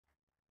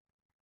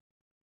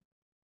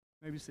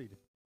May be seated.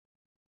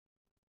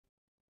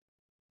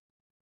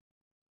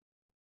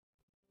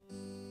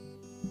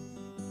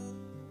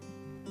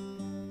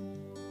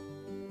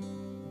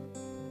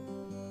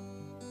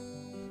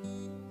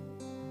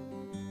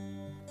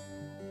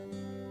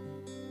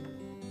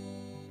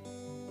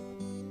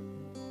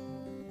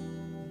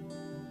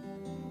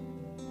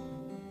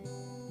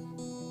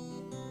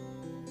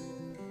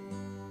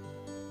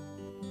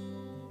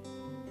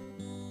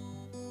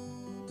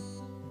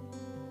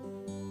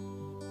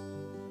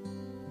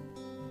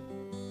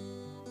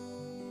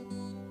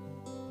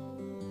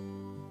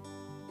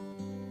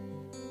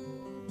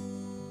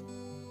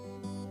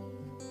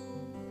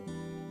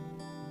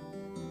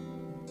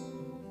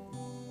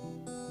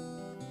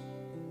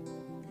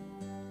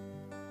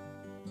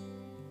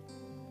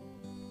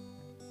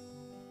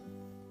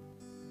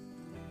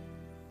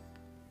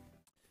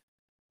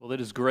 Well, it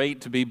is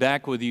great to be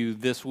back with you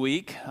this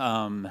week.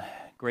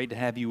 Great to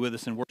have you with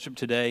us in worship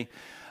today.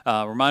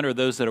 Reminder of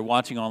those that are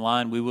watching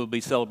online, we will be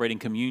celebrating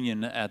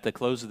communion at the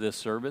close of this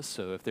service.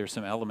 So if there's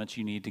some elements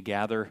you need to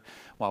gather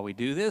while we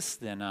do this,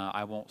 then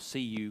I won't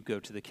see you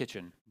go to the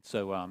kitchen.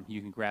 So you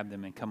can grab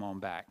them and come on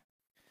back.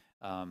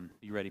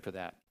 Be ready for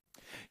that.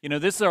 You know,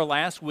 this is our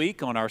last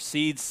week on our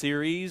Seeds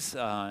series,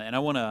 and I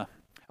want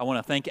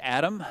to thank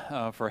Adam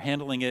for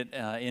handling it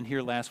in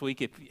here last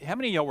week. How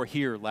many of y'all were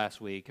here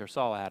last week or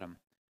saw Adam?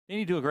 Didn't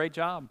he do a great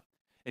job?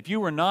 If you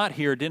were not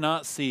here, did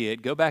not see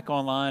it, go back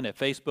online at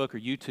Facebook or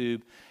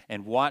YouTube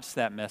and watch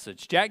that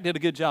message. Jack did a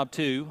good job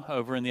too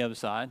over on the other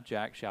side.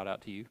 Jack, shout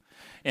out to you.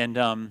 And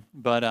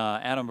but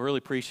Adam, really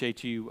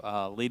appreciate you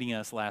leading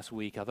us last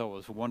week. I thought it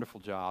was a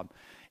wonderful job.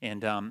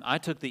 And I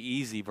took the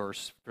easy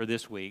verse for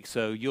this week,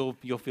 so you'll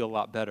feel a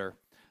lot better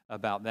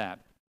about that.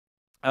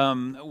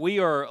 We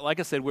are,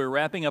 like I said, we're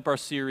wrapping up our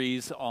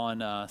series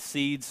on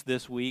seeds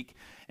this week,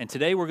 and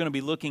today we're going to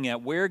be looking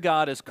at where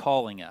God is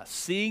calling us,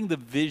 seeing the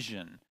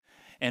vision,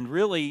 and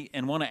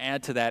want to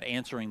add to that,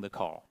 answering the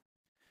call.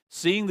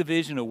 Seeing the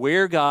vision of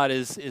where God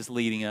is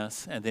leading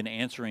us, and then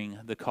answering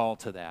the call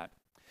to that.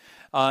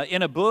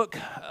 In a book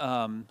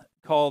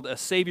called A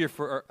Savior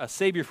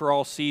for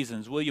All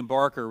Seasons, William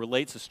Barker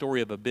relates the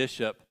story of a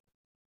bishop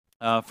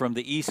from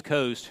the East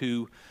Coast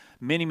who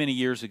many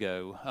years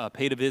ago,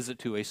 paid a visit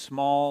to a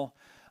small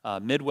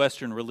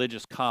Midwestern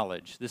religious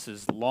college. This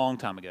is a long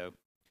time ago.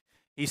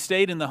 He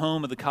stayed in the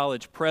home of the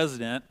college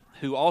president,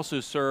 who also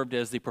served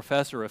as the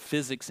professor of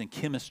physics and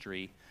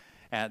chemistry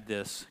at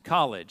this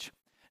college.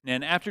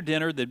 And after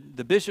dinner, the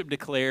bishop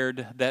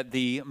declared that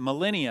the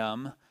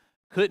millennium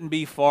couldn't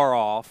be far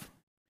off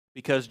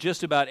because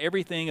just about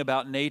everything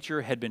about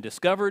nature had been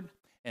discovered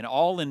and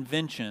all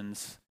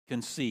inventions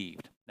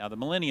conceived. Now, the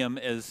millennium,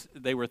 as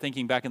they were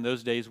thinking back in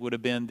those days, would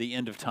have been the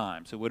end of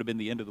time. So it would have been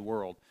the end of the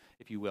world,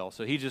 if you will.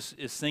 So he just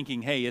is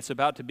thinking, hey, it's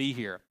about to be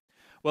here.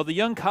 Well, the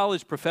young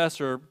college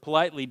professor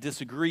politely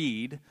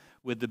disagreed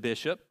with the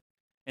bishop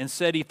and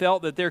said he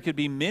felt that there could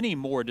be many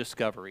more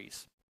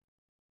discoveries.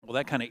 Well,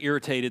 that kind of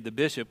irritated the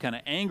bishop, kind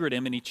of angered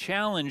him, and he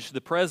challenged the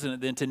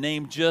president then to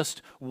name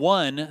just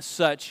one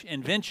such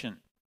invention.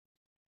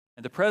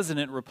 And the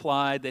president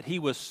replied that he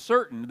was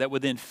certain that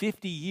within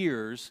 50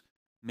 years,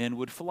 men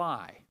would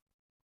fly.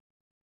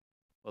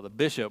 Well, the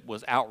bishop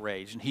was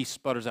outraged, and he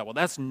sputters out, well,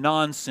 that's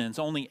nonsense.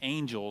 Only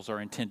angels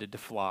are intended to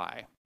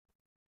fly.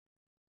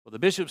 Well, the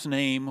bishop's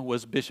name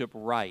was Bishop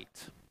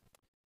Wright,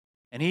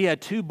 and he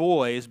had two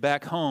boys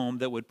back home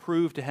that would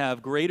prove to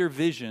have greater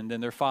vision than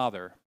their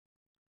father.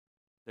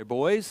 Their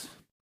boys,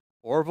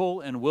 Orville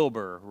and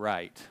Wilbur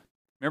Wright.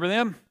 Remember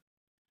them?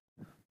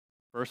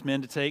 First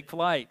men to take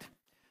flight.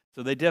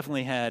 So they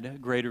definitely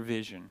had greater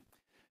vision.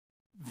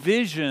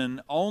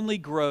 Vision only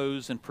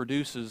grows and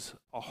produces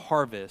a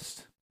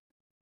harvest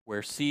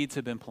where seeds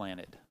have been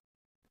planted.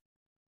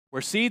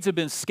 Where seeds have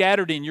been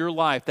scattered in your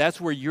life, that's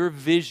where your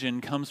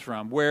vision comes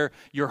from. Where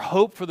your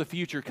hope for the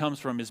future comes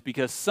from is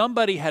because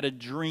somebody had a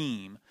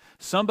dream.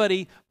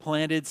 Somebody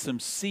planted some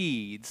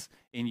seeds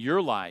in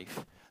your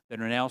life that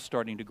are now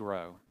starting to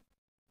grow.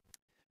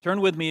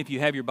 Turn with me, if you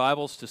have your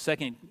Bibles, to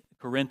 2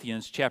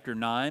 Corinthians chapter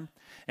 9.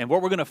 And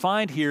what we're going to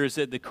find here is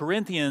that the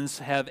Corinthians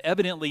have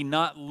evidently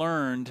not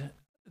learned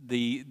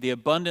the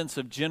abundance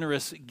of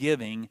generous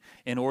giving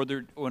in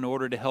order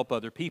to help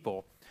other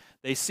people.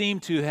 They seem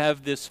to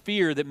have this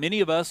fear that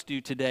many of us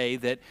do today,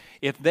 that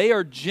if they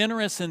are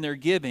generous in their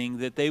giving,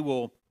 that it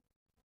will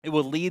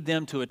lead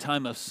them to a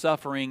time of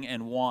suffering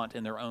and want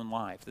in their own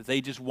life, that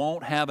they just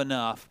won't have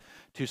enough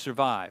to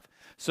survive.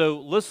 So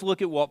let's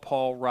look at what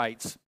Paul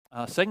writes.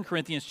 2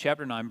 Corinthians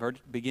chapter 9,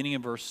 beginning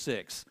in verse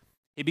 6.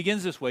 He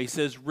begins this way. He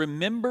says,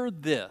 "Remember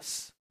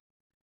this,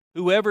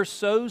 whoever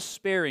sows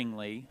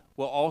sparingly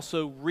will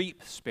also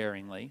reap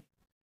sparingly,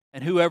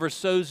 and whoever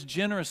sows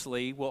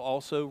generously will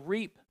also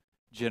reap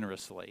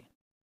generously."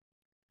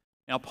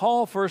 Now,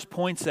 Paul first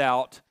points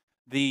out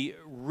the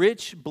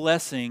rich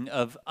blessing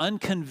of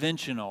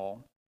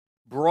unconventional,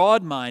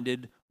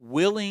 broad-minded,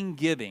 willing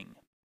giving.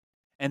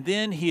 And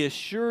then he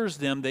assures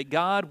them that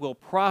God will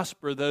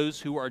prosper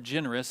those who are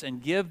generous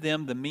and give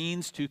them the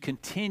means to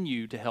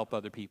continue to help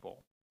other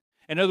people.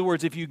 In other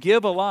words, if you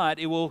give a lot,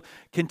 it will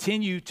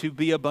continue to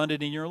be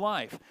abundant in your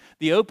life.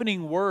 The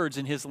opening words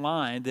in his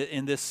line,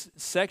 in this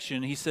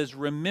section, he says,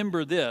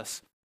 remember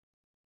this.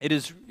 It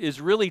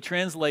is really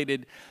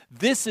translated,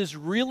 this is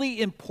really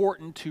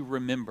important to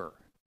remember.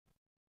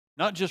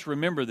 Not just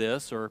remember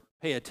this or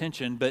pay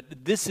attention,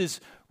 but this is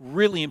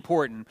really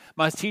important.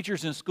 My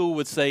teachers in school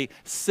would say,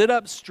 sit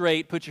up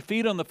straight, put your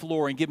feet on the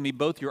floor, and give me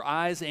both your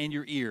eyes and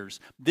your ears.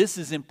 This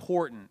is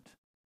important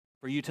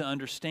for you to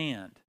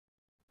understand.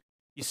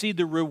 You see,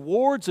 the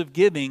rewards of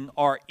giving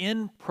are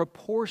in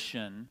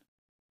proportion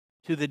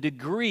to the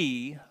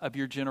degree of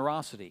your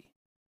generosity.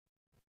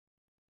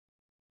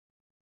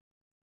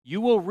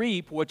 You will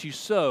reap what you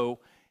sow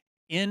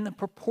in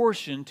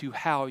proportion to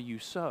how you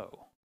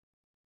sow.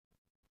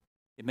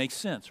 It makes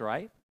sense,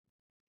 right?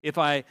 If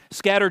I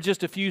scatter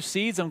just a few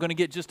seeds, I'm going to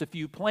get just a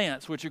few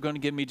plants, which are going to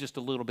give me just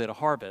a little bit of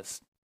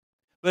harvest.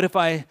 But if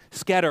I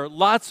scatter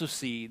lots of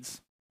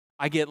seeds,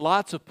 I get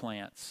lots of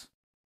plants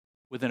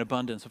with an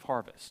abundance of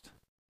harvest.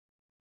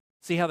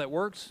 See how that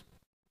works?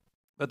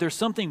 But there's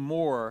something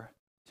more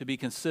to be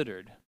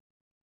considered,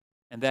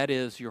 and that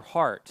is your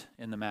heart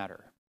in the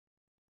matter.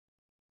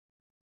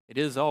 It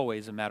is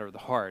always a matter of the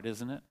heart,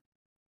 isn't it?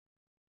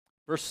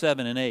 Verse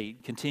 7 and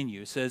 8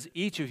 continue. It says,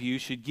 each of you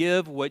should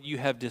give what you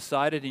have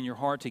decided in your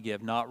heart to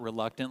give, not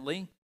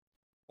reluctantly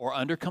or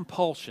under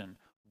compulsion.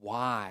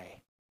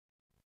 Why?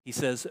 He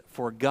says,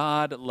 for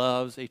God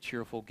loves a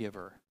cheerful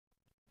giver.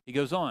 He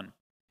goes on.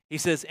 He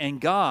says, and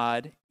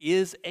God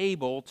is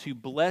able to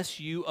bless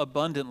you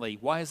abundantly.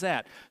 Why is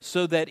that?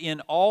 So that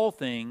in all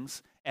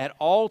things, at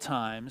all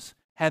times,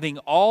 having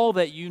all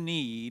that you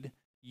need,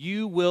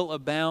 you will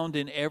abound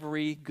in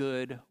every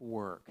good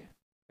work.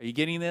 Are you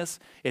getting this?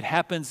 It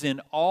happens in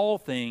all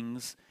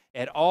things,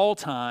 at all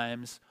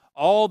times,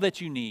 all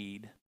that you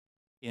need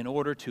in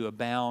order to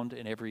abound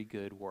in every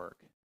good work.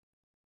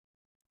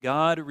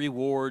 God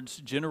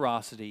rewards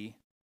generosity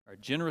or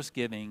generous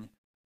giving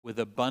with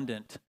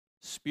abundant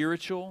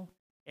spiritual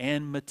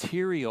and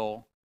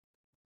material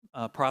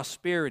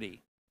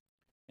prosperity.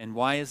 And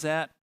why is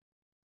that?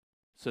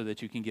 So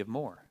that you can give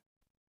more.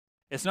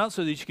 It's not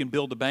so that you can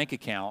build a bank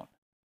account.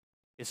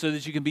 It's so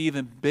that you can be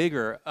even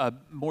bigger,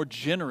 more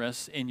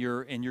generous in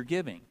your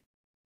giving.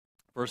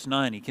 Verse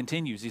 9, he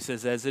continues. He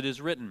says, as it is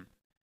written,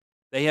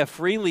 they have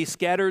freely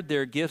scattered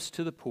their gifts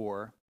to the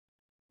poor.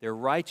 Their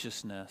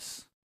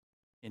righteousness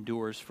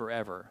endures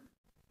forever.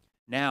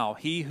 Now,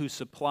 he who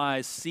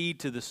supplies seed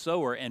to the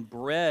sower and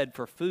bread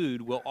for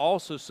food will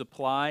also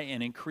supply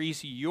and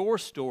increase your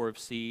store of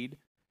seed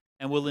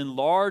and will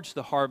enlarge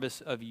the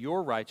harvest of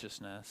your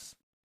righteousness.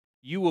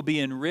 You will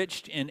be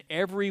enriched in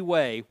every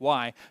way.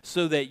 Why?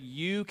 So that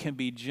you can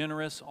be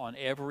generous on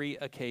every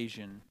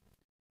occasion.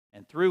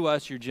 And through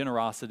us, your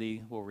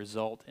generosity will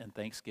result in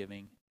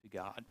thanksgiving to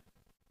God.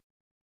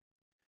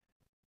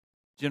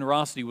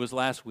 Generosity was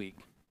last week.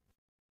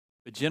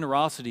 But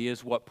generosity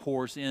is what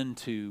pours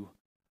into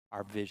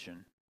our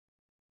vision.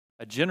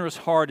 A generous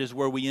heart is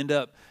where we end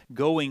up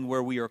going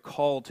where we are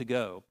called to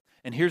go.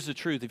 And here's the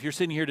truth. If you're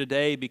sitting here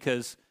today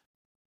because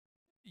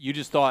you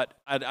just thought,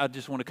 I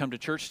just want to come to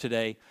church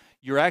today,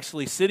 you're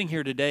actually sitting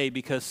here today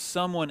because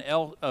someone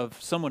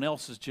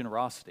else's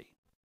generosity.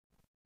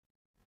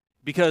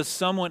 Because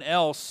someone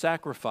else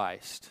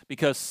sacrificed.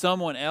 Because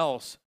someone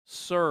else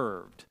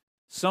served.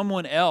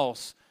 Someone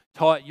else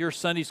taught your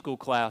Sunday school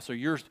class or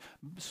your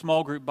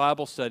small group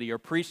Bible study or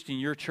preached in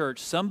your church.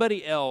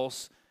 Somebody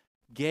else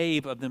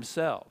gave of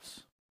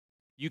themselves.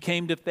 You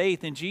came to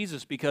faith in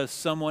Jesus because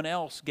someone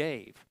else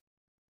gave.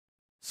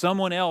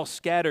 Someone else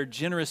scattered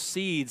generous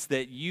seeds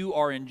that you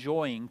are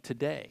enjoying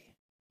today.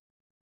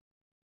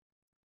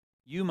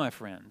 You, my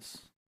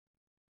friends,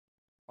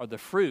 are the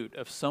fruit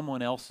of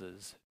someone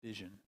else's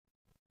vision.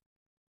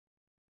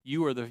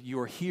 You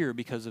are here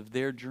because of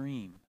their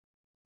dream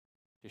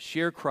to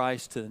share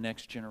Christ to the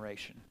next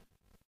generation.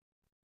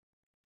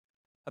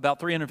 About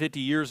 350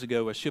 years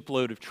ago, a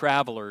shipload of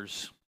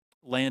travelers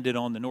landed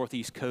on the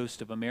northeast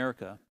coast of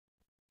America.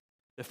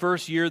 The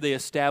first year, they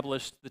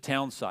established the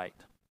town site.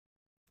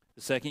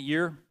 The second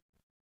year,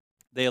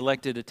 they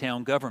elected a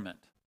town government.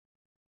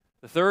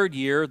 The third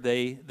year,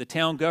 the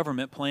town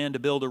government planned to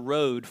build a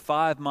road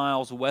 5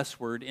 miles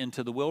westward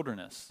into the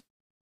wilderness.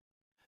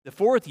 The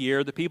fourth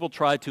year, the people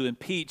tried to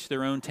impeach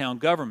their own town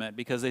government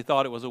because they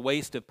thought it was a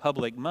waste of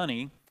public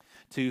money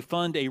to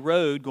fund a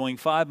road going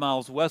 5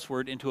 miles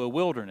westward into a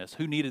wilderness.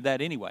 Who needed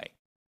that anyway?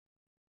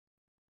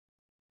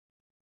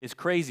 It's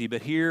crazy,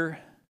 but here,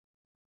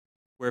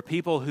 where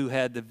people who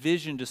had the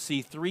vision to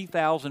see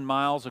 3,000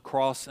 miles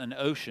across an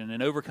ocean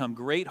and overcome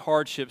great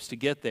hardships to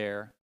get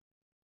there,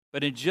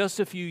 but in just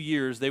a few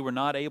years, they were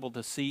not able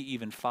to see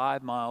even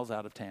 5 miles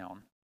out of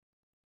town.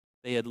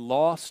 They had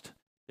lost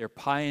their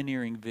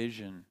pioneering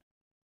vision.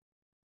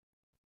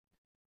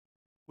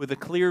 With a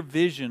clear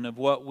vision of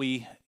what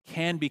we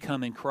can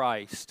become in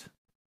Christ,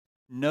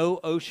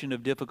 no ocean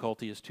of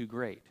difficulty is too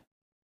great.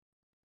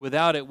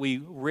 Without it, we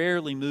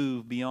rarely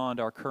move beyond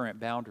our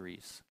current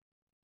boundaries.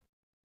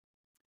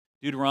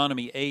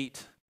 Deuteronomy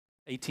 8,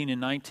 18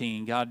 and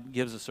 19, God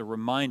gives us a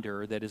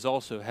reminder that is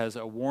also has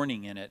a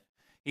warning in it.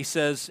 He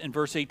says in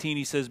verse 18,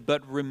 he says,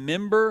 "But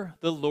remember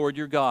the Lord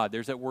your God."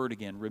 There's that word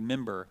again,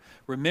 remember.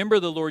 "Remember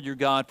the Lord your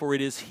God, for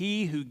it is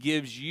He who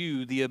gives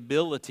you the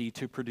ability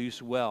to produce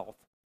wealth,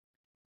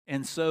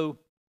 and so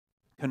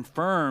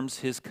confirms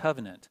His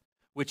covenant,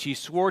 which He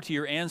swore to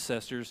your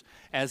ancestors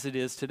as it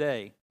is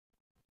today.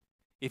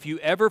 If you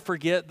ever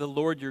forget the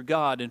Lord your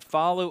God and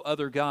follow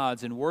other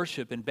gods and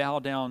worship and bow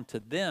down to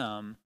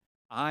them,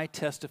 I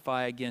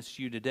testify against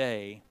you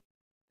today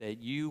that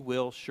you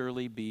will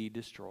surely be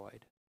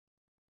destroyed."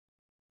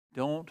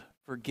 Don't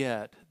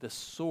forget the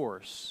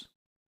source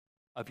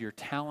of your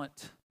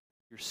talent,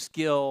 your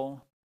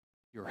skill,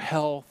 your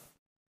health,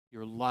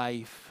 your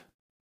life,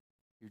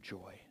 your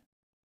joy.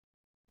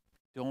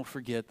 Don't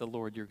forget the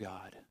Lord your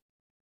God.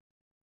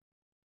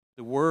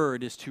 The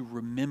word is to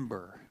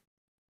remember.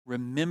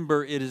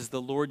 Remember, it is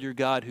the Lord your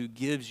God who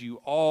gives you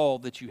all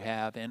that you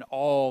have and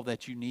all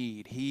that you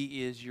need.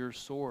 He is your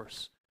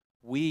source.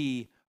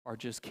 We are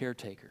just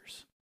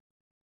caretakers.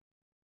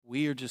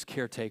 We are just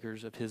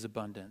caretakers of His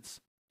abundance.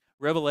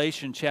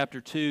 Revelation chapter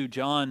 2,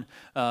 John,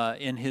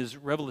 in his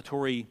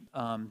revelatory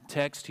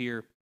text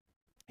here,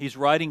 he's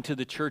writing to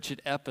the church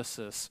at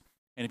Ephesus.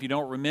 And if you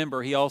don't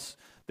remember,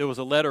 there was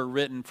a letter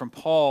written from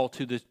Paul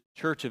to the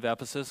church of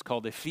Ephesus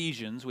called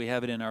Ephesians. We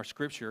have it in our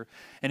scripture.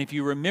 And if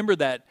you remember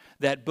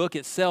that book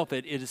itself,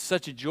 it is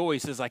such a joy. He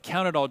says, "I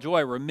count it all joy.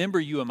 I remember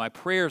you in my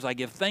prayers. I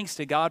give thanks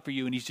to God for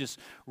you." And he's just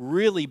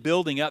really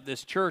building up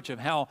this church of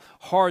how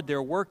hard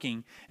they're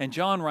working. And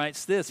John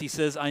writes this. He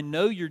says, "I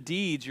know your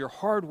deeds, your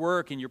hard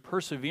work, and your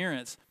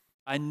perseverance.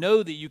 I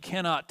know that you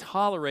cannot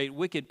tolerate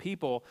wicked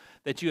people,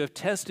 that you have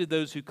tested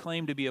those who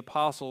claim to be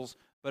apostles,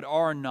 but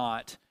are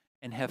not,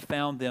 and have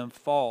found them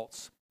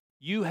false.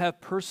 You have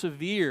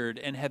persevered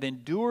and have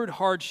endured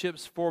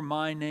hardships for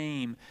my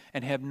name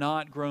and have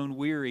not grown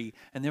weary."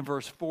 And then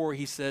verse 4,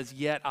 he says,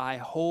 "Yet I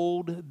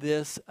hold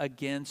this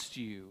against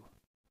you.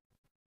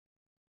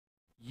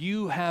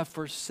 You have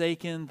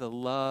forsaken the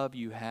love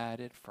you had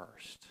at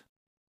first."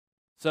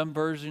 Some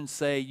versions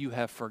say you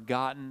have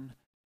forgotten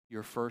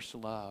your first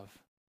love.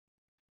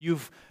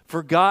 You've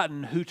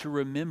forgotten who to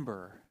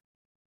remember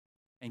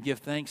and give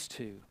thanks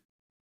to.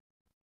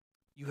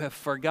 You have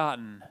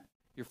forgotten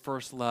your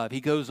first love. He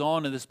goes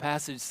on in this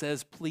passage,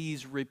 says,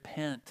 please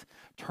repent,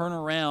 turn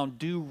around,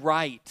 do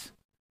right,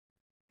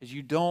 because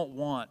you don't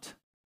want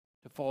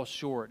to fall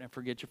short and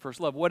forget your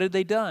first love. What had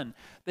they done?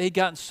 They had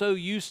gotten so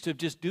used to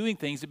just doing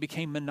things it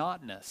became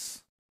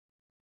monotonous.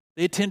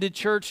 They attended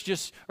church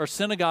or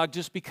synagogue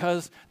just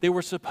because they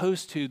were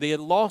supposed to. They had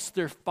lost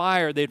their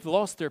fire. They'd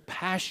lost their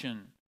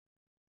passion.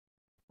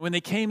 When they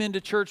came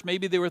into church,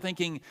 maybe they were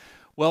thinking,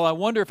 well, I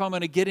wonder if I'm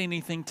going to get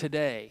anything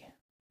today.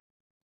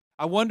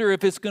 I wonder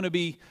if it's going to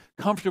be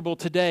comfortable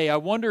today. I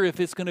wonder if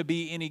it's going to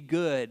be any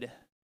good.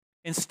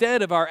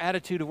 Instead of our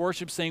attitude of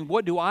worship saying,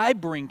 what do I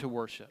bring to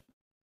worship?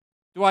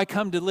 Do I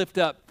come to lift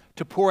up,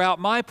 to pour out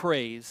my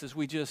praise, as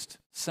we just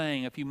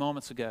sang a few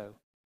moments ago?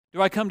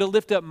 Do I come to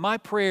lift up my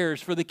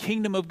prayers for the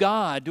kingdom of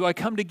God? Do I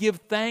come to give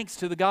thanks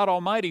to the God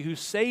Almighty who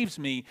saves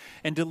me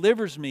and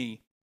delivers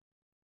me?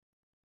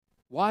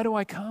 Why do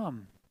I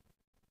come?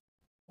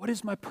 What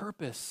is my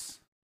purpose?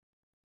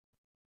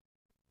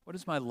 What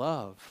is my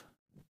love?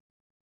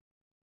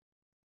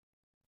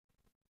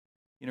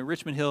 You know,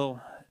 Richmond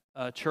Hill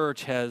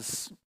Church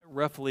has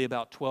roughly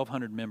about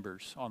 1,200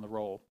 members on the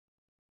roll.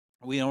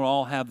 We don't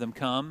all have them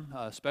come,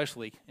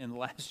 especially in the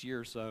last year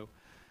or so,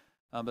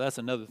 but that's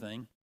another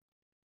thing.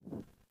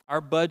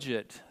 Our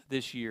budget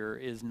this year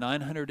is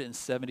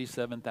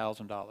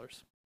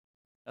 $977,000.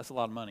 That's a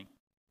lot of money.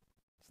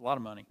 It's a lot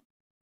of money.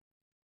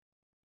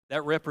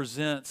 That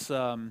represents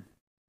a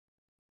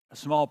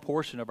small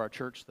portion of our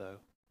church, though,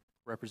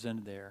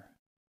 represented there.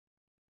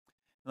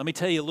 Let me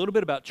tell you a little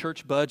bit about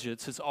church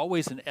budgets. It's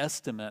always an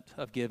estimate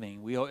of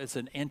giving. It's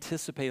an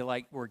anticipated,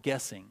 like we're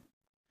guessing.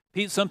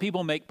 Some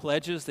people make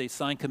pledges. They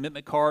sign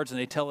commitment cards, and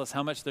they tell us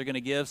how much they're going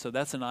to give, so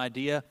that's an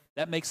idea.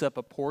 That makes up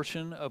a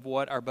portion of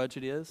what our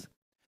budget is.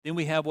 Then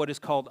we have what is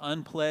called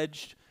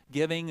unpledged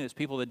giving. There's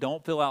people that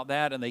don't fill out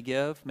that, and they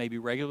give maybe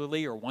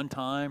regularly or one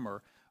time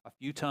or a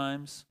few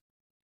times.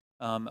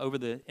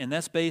 And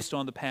that's based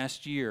on the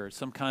past year,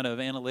 some kind of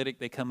analytic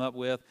they come up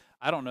with.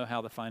 I don't know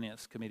how the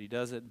finance committee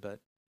does it, but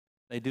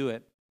they do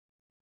it.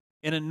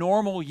 In a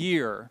normal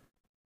year,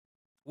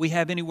 we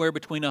have anywhere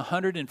between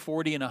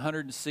 140 and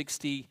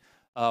 160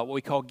 what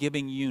we call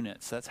giving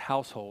units. That's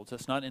households.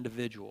 That's not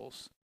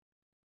individuals.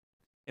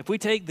 If we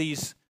take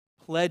these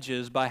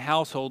pledges by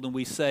household and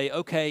we say,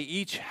 okay,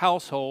 each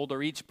household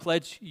or each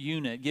pledge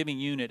unit, giving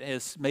unit,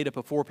 is made up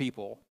of 4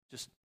 people,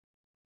 just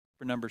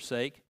for number's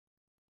sake,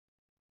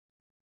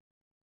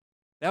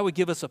 that would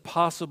give us a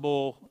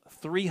possible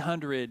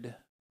 300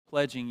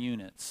 pledging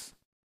units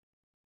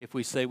if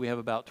we say we have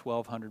about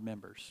 1,200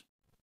 members.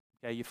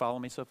 Okay, you follow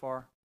me so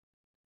far?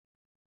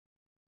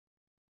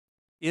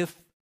 If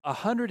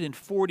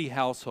 140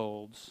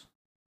 households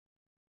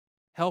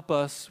help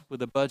us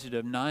with a budget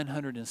of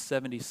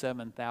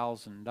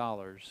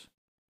 $977,000,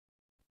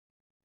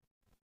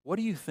 what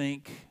do you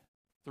think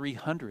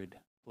 300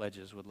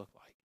 pledges would look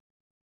like.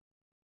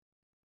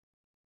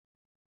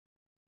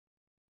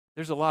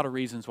 There's a lot of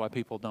reasons why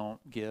people don't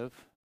give,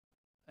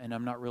 and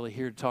I'm not really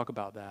here to talk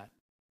about that.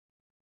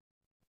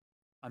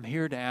 I'm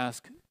here to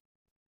ask,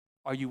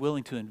 are you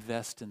willing to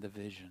invest in the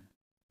vision?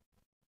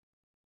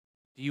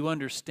 Do you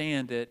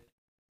understand that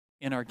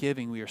in our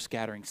giving we are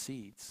scattering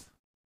seeds?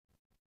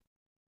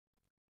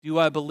 Do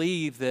I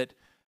believe that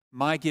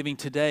my giving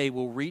today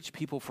will reach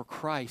people for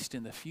Christ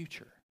in the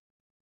future?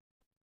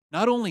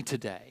 Not only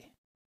today,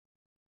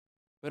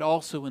 but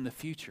also in the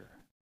future.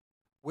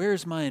 Where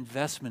is my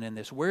investment in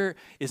this? Where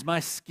is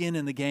my skin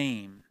in the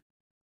game?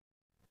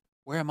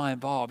 Where am I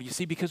involved? You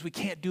see, because we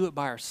can't do it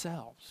by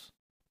ourselves.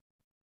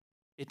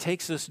 It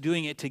takes us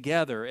doing it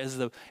together as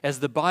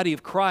the body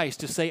of Christ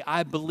to say,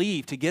 I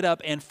believe, to get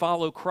up and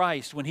follow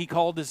Christ. When he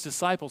called his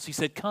disciples, he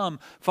said, come,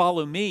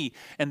 follow me.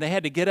 And they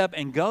had to get up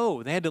and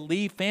go. They had to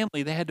leave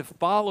family. They had to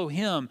follow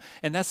him.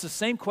 And that's the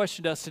same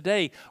question to us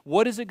today.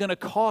 What is it going to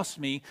cost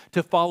me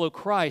to follow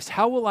Christ?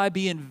 How will I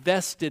be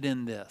invested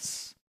in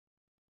this?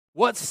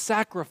 What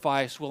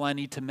sacrifice will I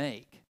need to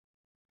make?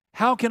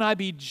 How can I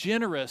be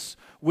generous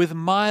with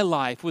my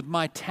life, with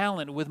my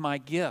talent, with my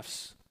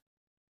gifts,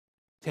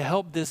 to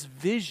help this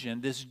vision,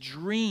 this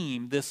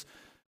dream, this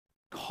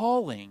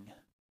calling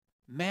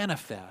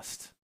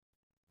manifest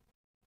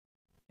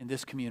in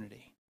this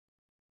community?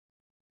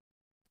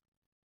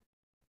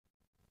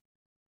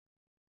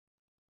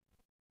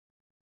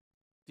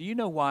 Do you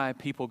know why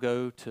people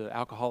go to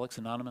Alcoholics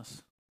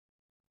Anonymous?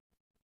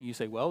 You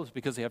say, well, it's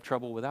because they have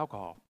trouble with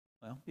alcohol.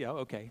 Well, yeah,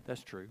 okay,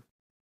 that's true.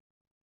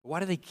 Why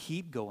do they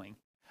keep going?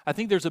 I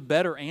think there's a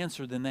better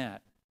answer than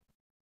that.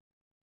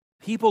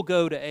 People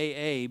go to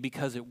AA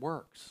because it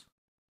works.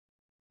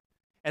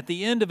 At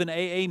the end of an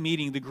AA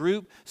meeting, the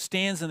group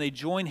stands and they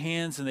join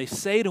hands and they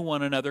say to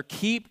one another,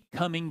 keep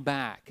coming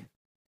back.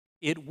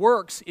 It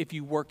works if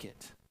you work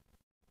it.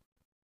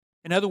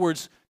 In other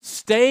words,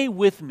 stay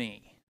with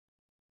me.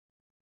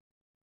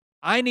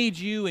 I need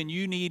you and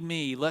you need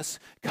me. Let's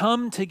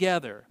come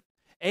together.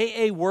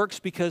 AA works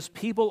because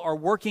people are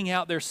working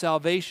out their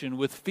salvation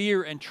with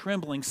fear and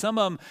trembling. Some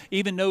of them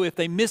even know if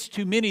they miss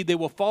too many, they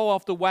will fall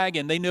off the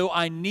wagon. They know,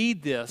 I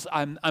need this.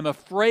 I'm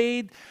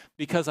afraid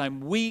because I'm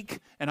weak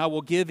and I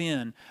will give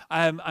in.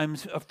 I'm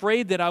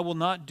afraid that I will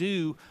not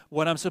do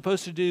what I'm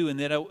supposed to do and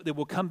that it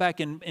will come back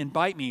and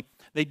bite me.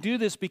 They do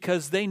this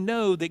because they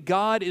know that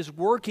God is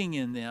working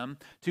in them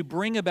to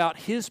bring about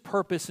his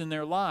purpose in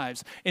their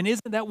lives. And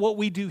isn't that what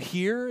we do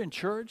here in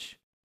church?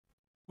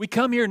 We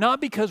come here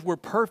not because we're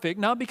perfect,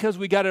 not because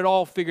we got it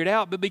all figured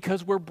out, but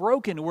because we're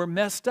broken, we're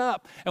messed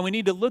up, and we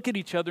need to look at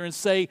each other and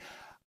say,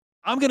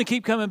 I'm going to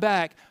keep coming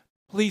back.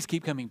 Please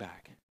keep coming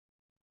back.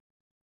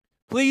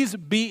 Please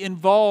be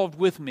involved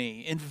with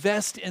me.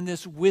 Invest in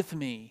this with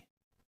me.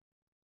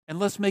 And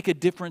let's make a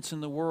difference in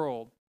the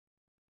world.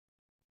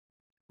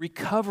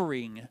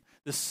 Recovering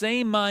the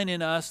same mind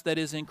in us that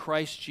is in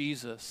Christ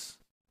Jesus.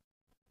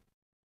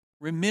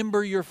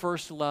 Remember your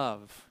first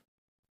love.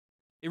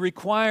 It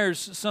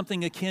requires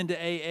something akin to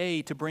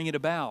AA to bring it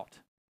about.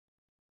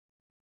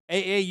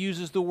 AA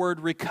uses the word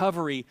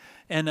recovery,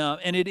 and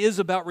it is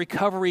about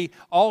recovery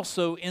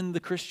also in the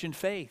Christian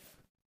faith.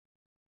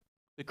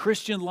 The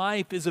Christian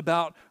life is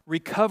about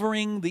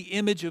recovering the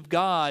image of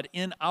God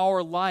in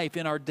our life,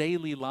 in our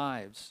daily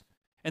lives.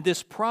 And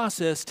this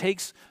process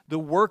takes the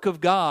work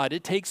of God.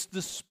 It takes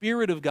the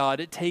Spirit of God.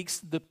 It takes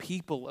the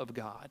people of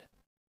God.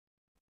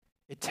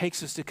 It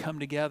takes us to come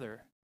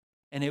together.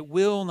 And it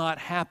will not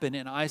happen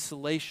in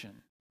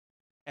isolation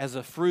as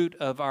a fruit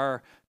of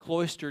our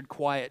cloistered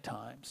quiet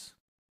times.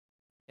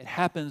 It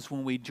happens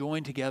when we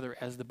join together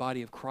as the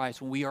body of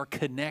Christ, when we are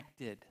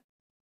connected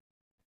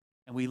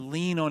and we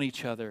lean on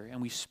each other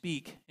and we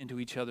speak into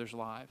each other's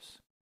lives.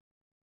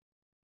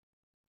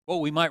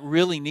 What we might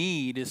really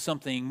need is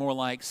something more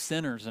like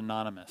Sinners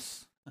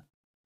Anonymous.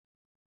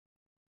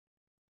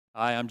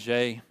 Hi, I'm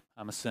Jay.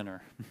 I'm a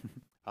sinner.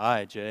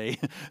 Hi, Jay.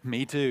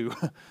 Me too.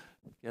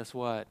 Guess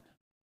what?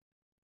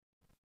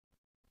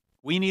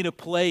 We need a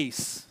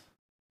place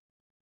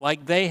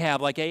like they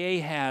have, like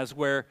AA has,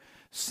 where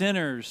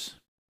sinners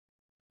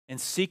and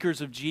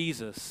seekers of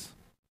Jesus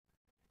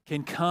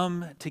can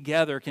come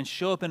together, can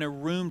show up in a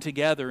room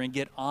together and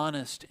get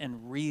honest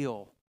and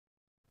real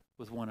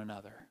with one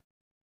another.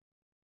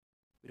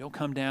 We don't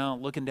come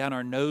down looking down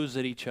our nose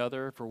at each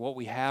other for what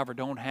we have or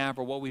don't have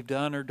or what we've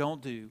done or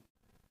don't do.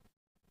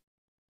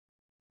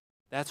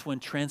 That's when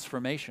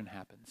transformation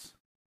happens.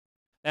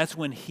 That's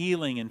when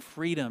healing and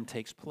freedom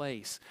takes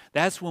place.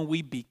 That's when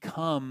we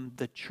become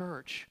the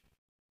church,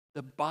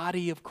 the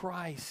body of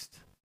Christ,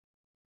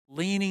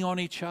 leaning on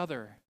each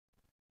other.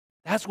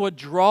 That's what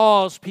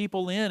draws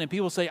people in. And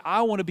people say,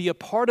 I want to be a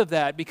part of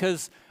that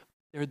because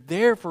they're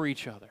there for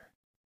each other.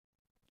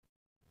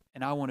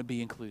 And I want to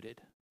be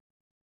included.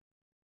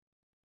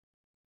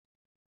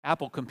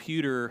 Apple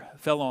Computer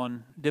fell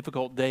on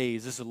difficult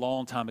days. This is a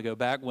long time ago,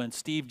 back when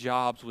Steve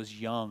Jobs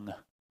was young.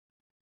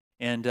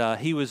 And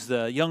he was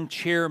the young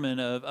chairman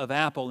of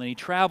Apple, and he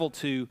traveled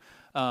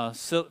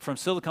from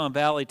Silicon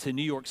Valley to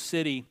New York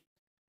City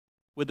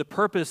with the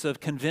purpose of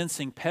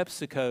convincing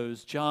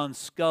PepsiCo's John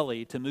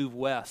Sculley to move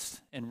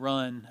west and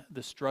run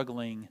the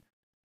struggling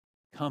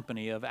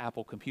company of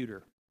Apple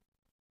Computer.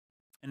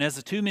 And as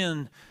the two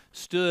men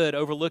stood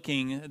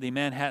overlooking the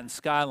Manhattan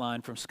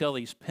skyline from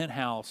Sculley's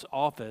penthouse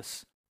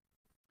office,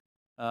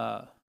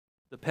 the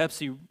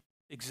Pepsi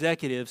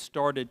executive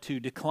started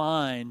to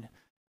decline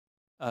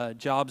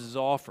Jobs'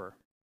 offer.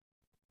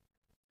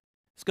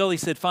 Sculley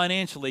said,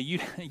 financially,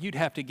 you'd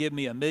have to give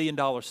me $1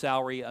 million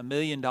salary, $1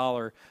 million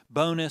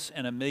bonus,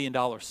 and $1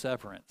 million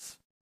severance.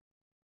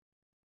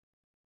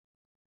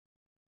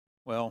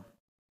 Well,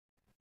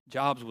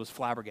 Jobs was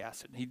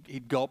flabbergasted. He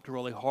gulped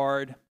really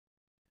hard,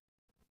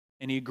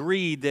 and he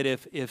agreed that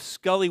if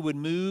Sculley would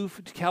move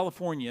to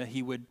California,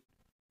 he would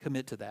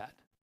commit to that,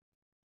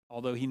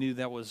 although he knew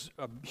that was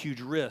a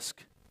huge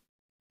risk.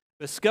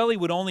 But Sculley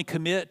would only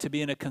commit to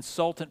being a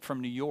consultant from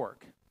New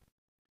York.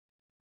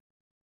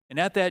 And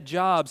at that,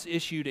 Jobs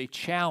issued a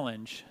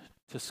challenge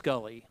to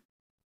Sculley.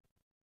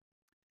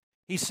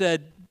 He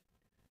said,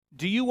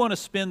 do you want to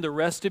spend the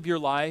rest of your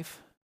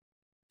life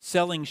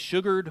selling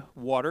sugared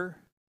water,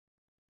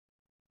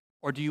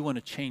 or do you want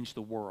to change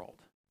the world?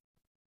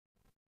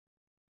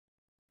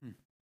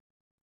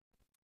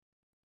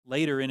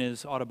 Later in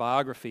his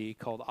autobiography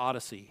called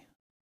Odyssey,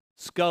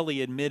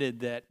 Sculley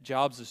admitted that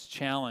Jobs'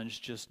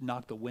 challenge just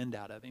knocked the wind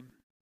out of him.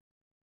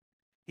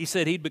 He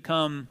said he'd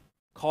become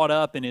caught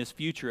up in his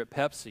future at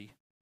Pepsi,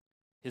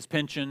 his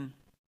pension,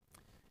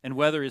 and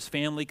whether his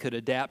family could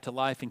adapt to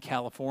life in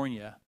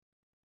California,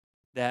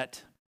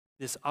 that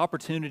this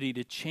opportunity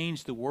to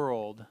change the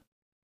world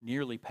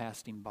nearly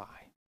passed him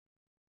by.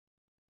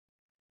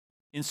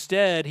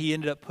 Instead, he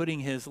ended up putting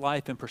his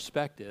life in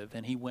perspective,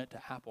 and he went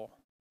to Apple.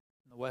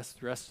 The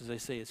rest, as they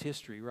say, is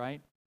history,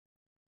 right?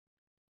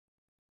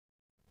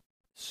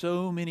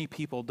 So many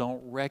people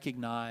don't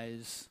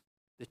recognize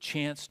the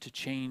chance to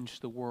change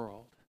the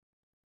world.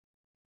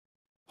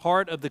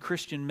 Part of the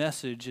Christian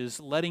message is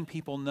letting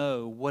people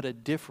know what a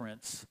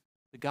difference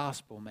the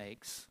gospel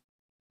makes.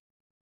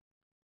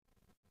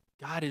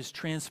 God has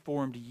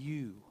transformed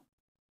you.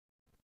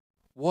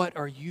 What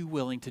are you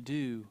willing to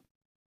do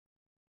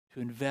to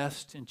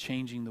invest in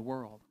changing the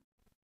world?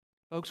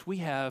 Folks, we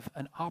have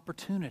an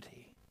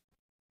opportunity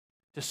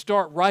to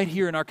start right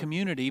here in our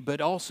community,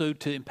 but also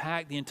to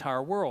impact the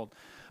entire world.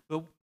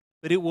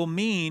 But it will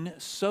mean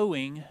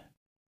sowing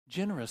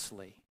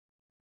generously.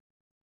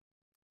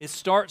 It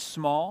starts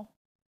small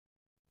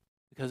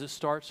because it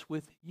starts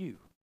with you.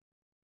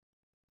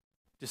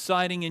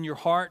 Deciding in your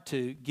heart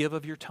to give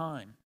of your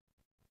time,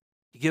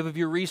 to give of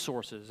your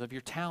resources, of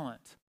your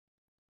talent,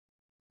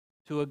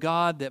 to a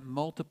God that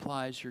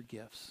multiplies your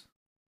gifts.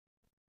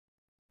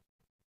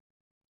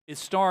 It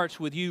starts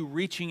with you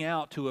reaching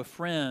out to a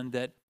friend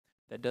that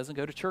doesn't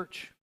go to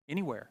church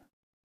anywhere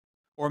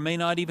or may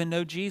not even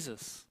know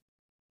Jesus.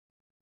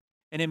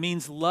 And it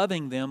means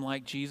loving them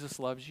like Jesus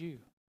loves you.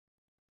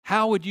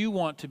 How would you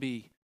want to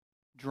be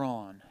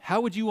drawn?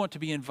 How would you want to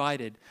be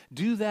invited?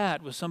 Do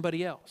that with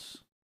somebody else.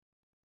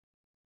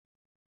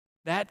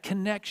 That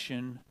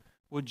connection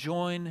will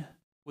join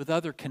with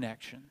other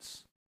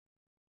connections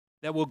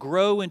that will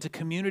grow into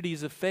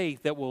communities of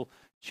faith that will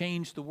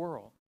change the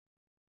world.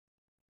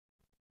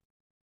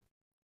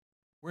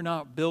 We're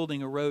not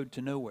building a road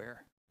to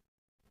nowhere.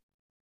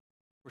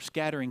 We're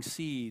scattering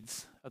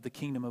seeds of the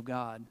kingdom of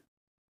God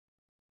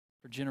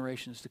for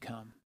generations to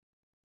come.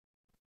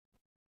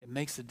 It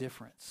makes a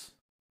difference.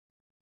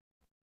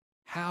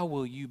 How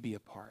will you be a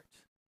part?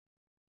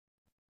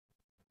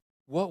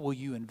 What will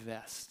you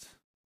invest?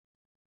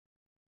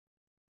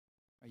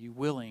 Are you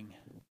willing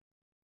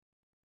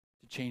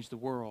to change the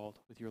world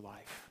with your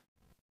life?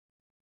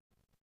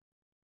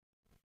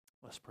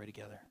 Let's pray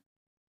together.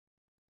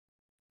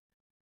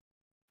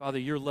 Father,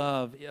 your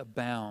love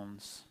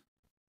abounds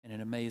and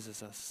it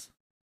amazes us.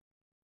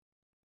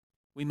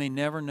 We may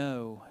never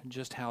know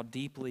just how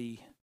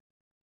deeply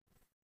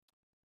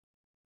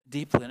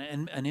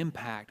an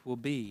impact will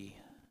be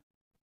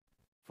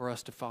for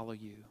us to follow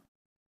you.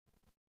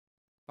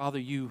 Father,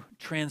 you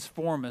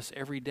transform us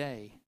every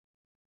day,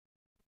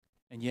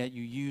 and yet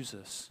you use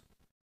us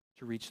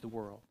to reach the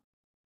world.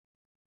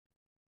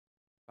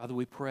 Father,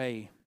 we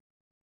pray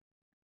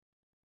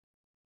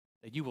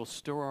that you will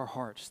stir our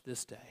hearts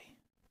this day.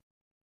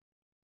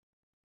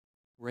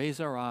 Raise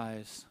our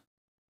eyes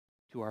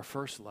to our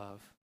first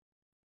love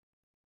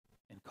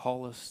and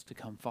call us to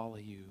come follow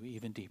you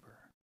even deeper.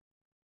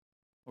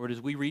 Lord,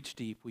 as we reach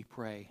deep, we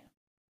pray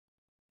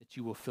that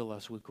you will fill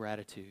us with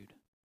gratitude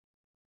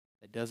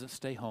that doesn't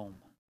stay home,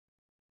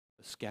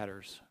 but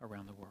scatters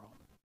around the world.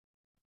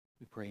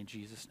 We pray in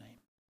Jesus' name.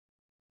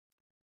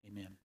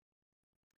 Amen.